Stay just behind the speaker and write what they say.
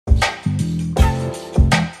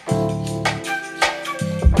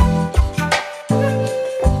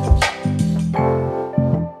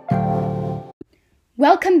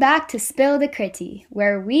Welcome back to Spill the Critty,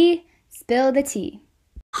 where we spill the tea.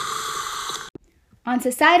 On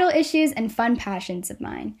societal issues and fun passions of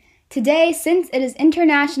mine. Today, since it is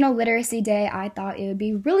International Literacy Day, I thought it would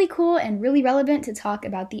be really cool and really relevant to talk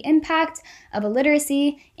about the impact of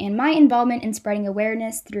illiteracy and my involvement in spreading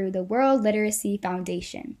awareness through the World Literacy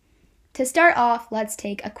Foundation. To start off, let's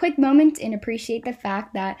take a quick moment and appreciate the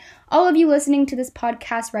fact that all of you listening to this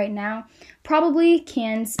podcast right now probably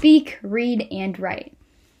can speak, read, and write.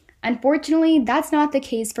 Unfortunately, that's not the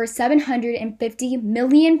case for 750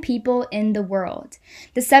 million people in the world.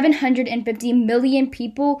 The 750 million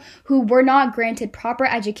people who were not granted proper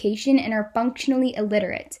education and are functionally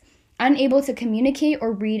illiterate, unable to communicate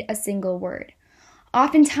or read a single word.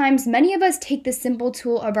 Oftentimes, many of us take the simple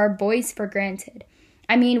tool of our voice for granted.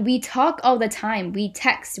 We talk all the time, we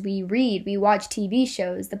text, we read, we watch TV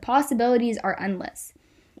shows, the possibilities are endless.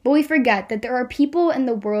 But we forget that there are people in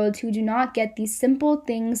the world who do not get these simple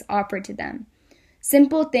things offered to them.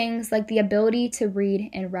 Simple things like the ability to read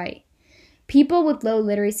and write. People with low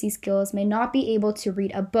literacy skills may not be able to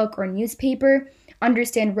read a book or newspaper,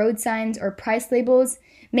 understand road signs or price labels,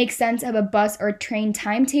 make sense of a bus or train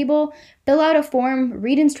timetable, fill out a form,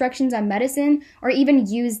 read instructions on medicine, or even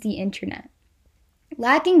use the internet.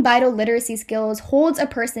 Lacking vital literacy skills holds a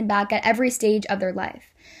person back at every stage of their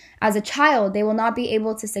life. As a child, they will not be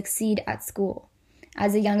able to succeed at school.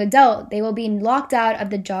 As a young adult, they will be locked out of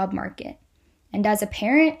the job market. And as a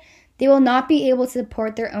parent, they will not be able to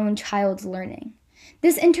support their own child's learning.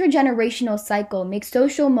 This intergenerational cycle makes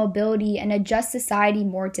social mobility and a just society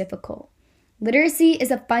more difficult. Literacy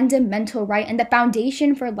is a fundamental right and the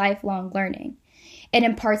foundation for lifelong learning. It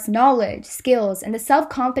imparts knowledge, skills, and the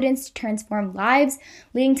self-confidence to transform lives,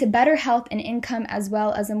 leading to better health and income as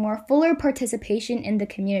well as a more fuller participation in the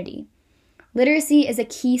community. Literacy is a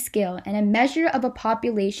key skill and a measure of a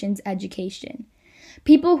population's education.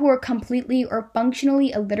 People who are completely or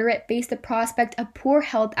functionally illiterate face the prospect of poor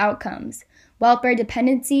health outcomes, welfare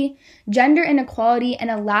dependency, gender inequality, and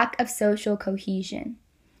a lack of social cohesion.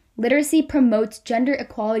 Literacy promotes gender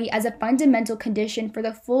equality as a fundamental condition for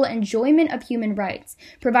the full enjoyment of human rights,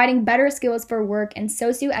 providing better skills for work and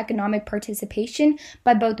socioeconomic participation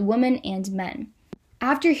by both women and men.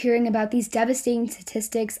 After hearing about these devastating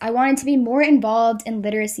statistics, I wanted to be more involved in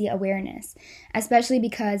literacy awareness, especially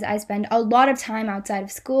because I spend a lot of time outside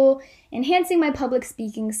of school enhancing my public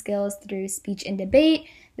speaking skills through speech and debate,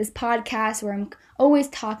 this podcast where I'm always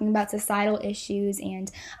talking about societal issues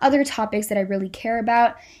and other topics that I really care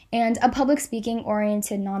about, and a public speaking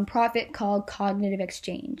oriented nonprofit called Cognitive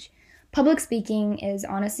Exchange. Public speaking is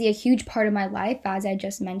honestly a huge part of my life, as I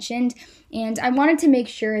just mentioned, and I wanted to make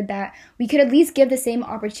sure that we could at least give the same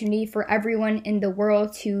opportunity for everyone in the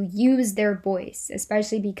world to use their voice,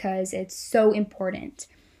 especially because it's so important.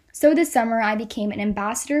 So this summer, I became an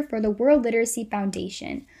ambassador for the World Literacy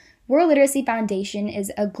Foundation. World Literacy Foundation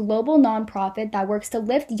is a global nonprofit that works to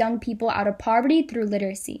lift young people out of poverty through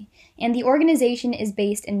literacy, and the organization is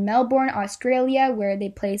based in Melbourne, Australia, where they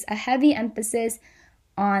place a heavy emphasis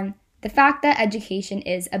on the fact that education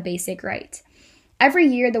is a basic right. Every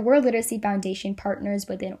year, the World Literacy Foundation partners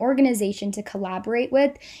with an organization to collaborate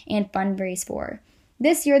with and fundraise for.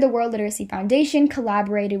 This year, the World Literacy Foundation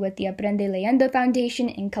collaborated with the Aprende Leyendo Foundation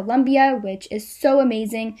in Colombia, which is so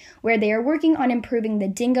amazing, where they are working on improving the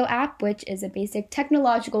Dingo app, which is a basic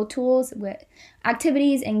technological tools with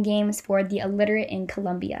activities and games for the illiterate in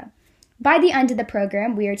Colombia. By the end of the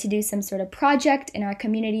program, we are to do some sort of project in our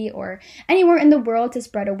community or anywhere in the world to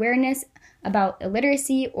spread awareness about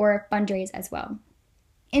illiteracy or fundraise as well.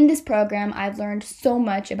 In this program, I've learned so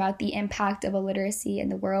much about the impact of illiteracy in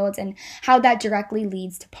the world and how that directly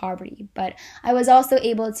leads to poverty, but I was also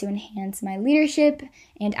able to enhance my leadership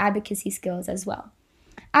and advocacy skills as well.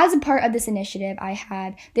 As a part of this initiative, I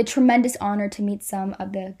had the tremendous honor to meet some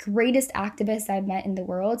of the greatest activists I've met in the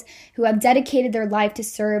world who have dedicated their life to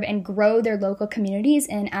serve and grow their local communities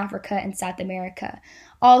in Africa and South America,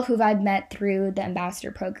 all who I've met through the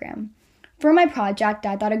Ambassador Program. For my project,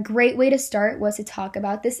 I thought a great way to start was to talk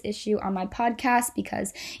about this issue on my podcast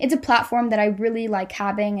because it's a platform that I really like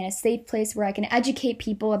having and a safe place where I can educate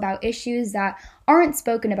people about issues that aren't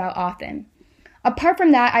spoken about often. Apart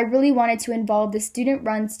from that, I really wanted to involve the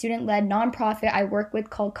student-run, student-led nonprofit I work with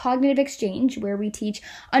called Cognitive Exchange, where we teach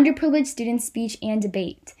underprivileged students speech and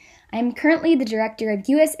debate. I am currently the director of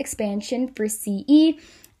U.S. expansion for CE,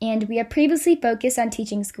 and we have previously focused on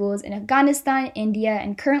teaching schools in Afghanistan, India,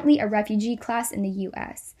 and currently a refugee class in the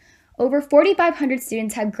U.S. Over 4,500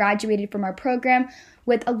 students have graduated from our program,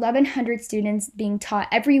 with 1,100 students being taught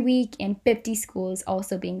every week and 50 schools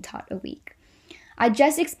also being taught a week. I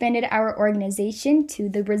just expanded our organization to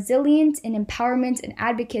the Resilience and Empowerment and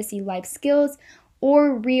Advocacy Life Skills,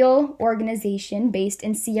 or REAL organization based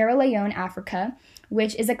in Sierra Leone, Africa,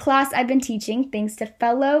 which is a class I've been teaching thanks to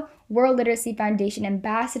fellow World Literacy Foundation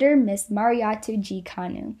Ambassador Ms. Mariatu G.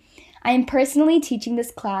 Kanu. I am personally teaching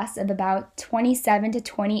this class of about 27 to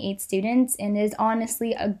 28 students, and it is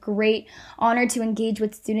honestly a great honor to engage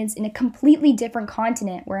with students in a completely different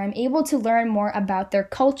continent where I'm able to learn more about their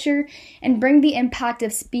culture and bring the impact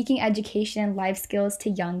of speaking education and life skills to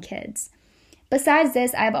young kids. Besides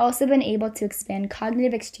this, I have also been able to expand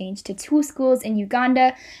cognitive exchange to 2 schools in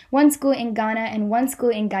Uganda, 1 school in Ghana, and 1 school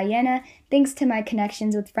in Guyana, thanks to my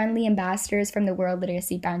connections with friendly ambassadors from the World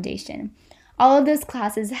Literacy Foundation. All of those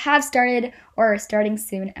classes have started or are starting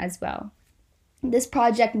soon as well. This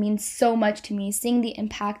project means so much to me, seeing the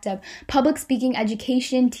impact of public speaking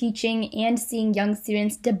education, teaching, and seeing young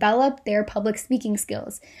students develop their public speaking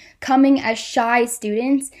skills, coming as shy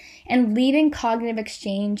students and leaving cognitive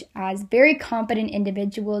exchange as very competent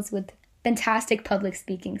individuals with fantastic public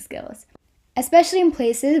speaking skills. Especially in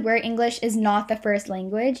places where English is not the first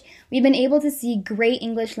language, we've been able to see great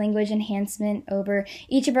English language enhancement over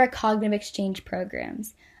each of our cognitive exchange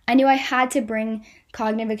programs. I knew I had to bring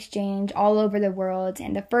cognitive exchange all over the world,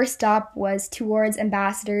 and the first stop was towards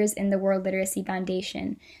ambassadors in the World Literacy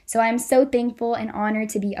Foundation. So I am so thankful and honored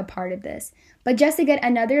to be a part of this. But just to get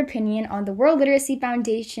another opinion on the World Literacy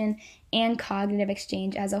Foundation and cognitive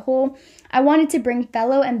exchange as a whole, I wanted to bring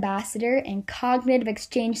fellow ambassador and cognitive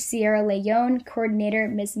exchange Sierra Leone coordinator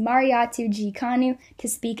Ms. Mariatu G. Kanu to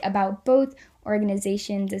speak about both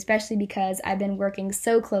organizations, especially because I've been working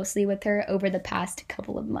so closely with her over the past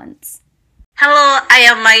couple of months. Hello, I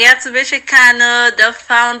am Mariatu Kanu, the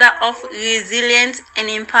founder of Resilience and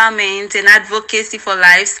Empowerment and Advocacy for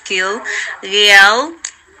Life Skill, REAL,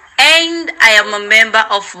 and I am a member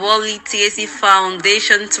of World Literacy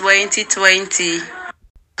Foundation 2020.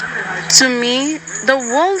 To me, the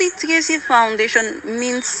World Literacy Foundation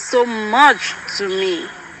means so much to me.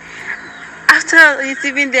 After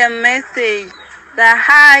receiving their message that,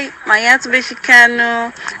 hi, Mariatu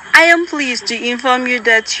Kanu, I am pleased to inform you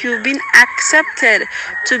that you've been accepted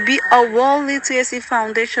to be a World Literacy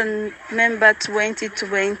Foundation member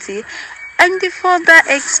 2020, and they further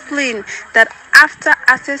explain that after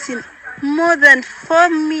assessing more than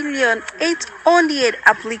 4,800,000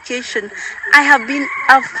 applications, I have been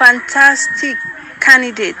a fantastic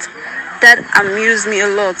candidate. That amused me a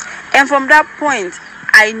lot, and from that point,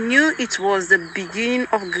 I knew it was the beginning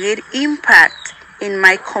of great impact in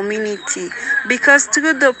my community, because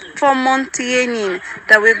through the 4-month training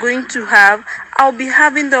that we're going to have, I'll be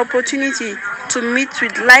having the opportunity to meet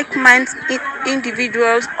with like-minded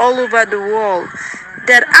individuals all over the world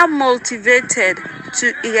that are motivated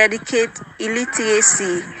to eradicate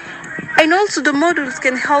illiteracy. And also the modules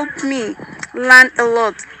can help me learn a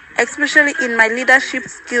lot, especially in my leadership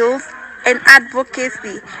skills and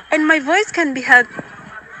advocacy, and my voice can be heard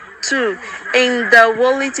too in the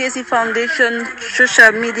World Literacy Foundation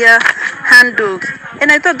social media handles,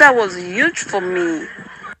 and I thought that was huge for me.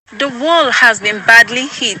 The world has been badly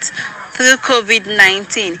hit through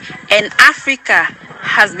COVID-19, and Africa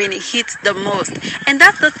has been hit the most, and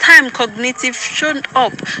that's the time Cognitive showed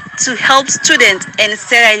up to help students in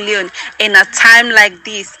Sierra Leone in a time like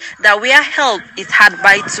this, that where help is hard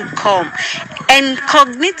by to come. And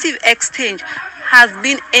Cognitive Exchange has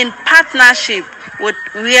been in partnership with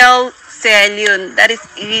REAL Sierra Leone, that is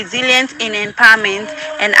Resilience in Empowerment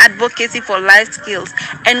and Advocacy for Life Skills,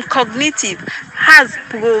 and Cognitive has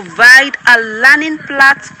provided a learning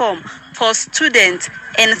platform for students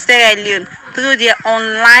in Sierra Leone through their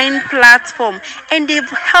online platform, and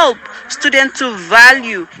they've helped students to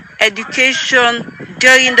value education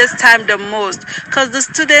during this time the most, because the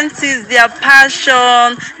students see their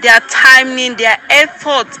passion, their timing, their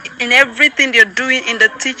effort in everything they're doing in the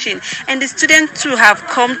teaching, and the students too have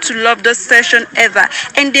come to love the session ever,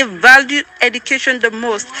 and they value education the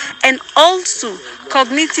most. And also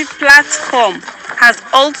Cognitive platform has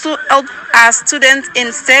also helped our students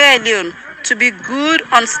in Sierra Leone to be good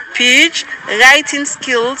on speech, writing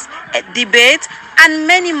skills, debate, and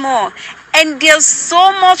many more. And they're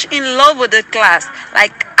so much in love with the class.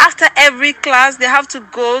 Like after every class, they have to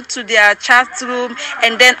go to their chat room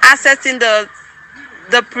and then accessing the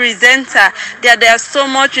presenter. They are so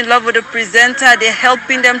much in love with the presenter. They're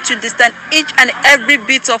helping them to understand each and every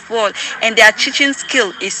bit of word, and their teaching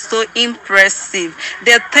skill is so impressive.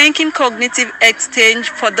 They're thanking Cognitive Exchange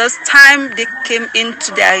for this time they came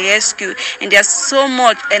into their rescue, and they're so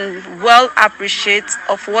much and well appreciate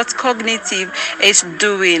of what Cognitive is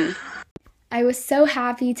doing. I was so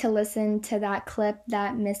happy to listen to that clip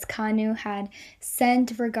that Miss Kanu had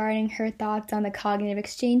sent regarding her thoughts on the Cognitive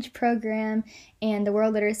Exchange Program and the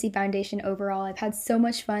World Literacy Foundation overall. I've had so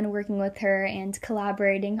much fun working with her and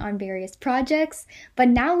collaborating on various projects. But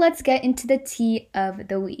now let's get into the tea of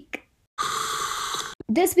the week.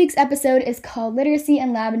 This week's episode is called Literacy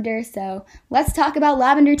and Lavender, so let's talk about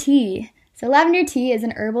lavender tea. So lavender tea is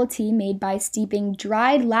an herbal tea made by steeping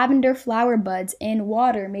dried lavender flower buds in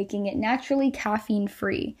water, making it naturally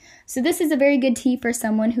caffeine-free. So this is a very good tea for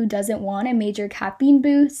someone who doesn't want a major caffeine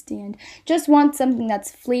boost and just wants something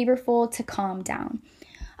that's flavorful to calm down.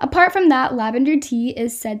 Apart from that, lavender tea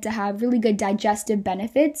is said to have really good digestive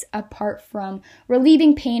benefits apart from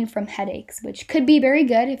relieving pain from headaches, which could be very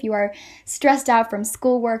good if you are stressed out from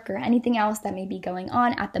schoolwork or anything else that may be going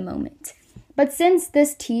on at the moment. But since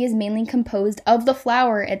this tea is mainly composed of the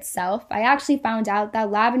flower itself, I actually found out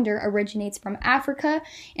that lavender originates from Africa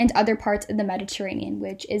and other parts of the Mediterranean,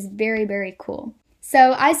 which is very, very cool.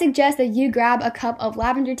 So I suggest that you grab a cup of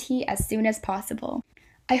lavender tea as soon as possible.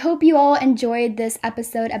 I hope you all enjoyed this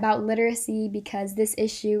episode about literacy because this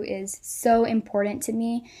issue is so important to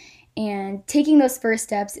me, and taking those first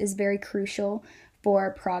steps is very crucial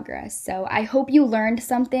for progress. So I hope you learned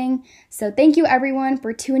something. So thank you everyone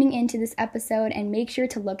for tuning into this episode, and make sure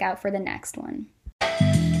to look out for the next one.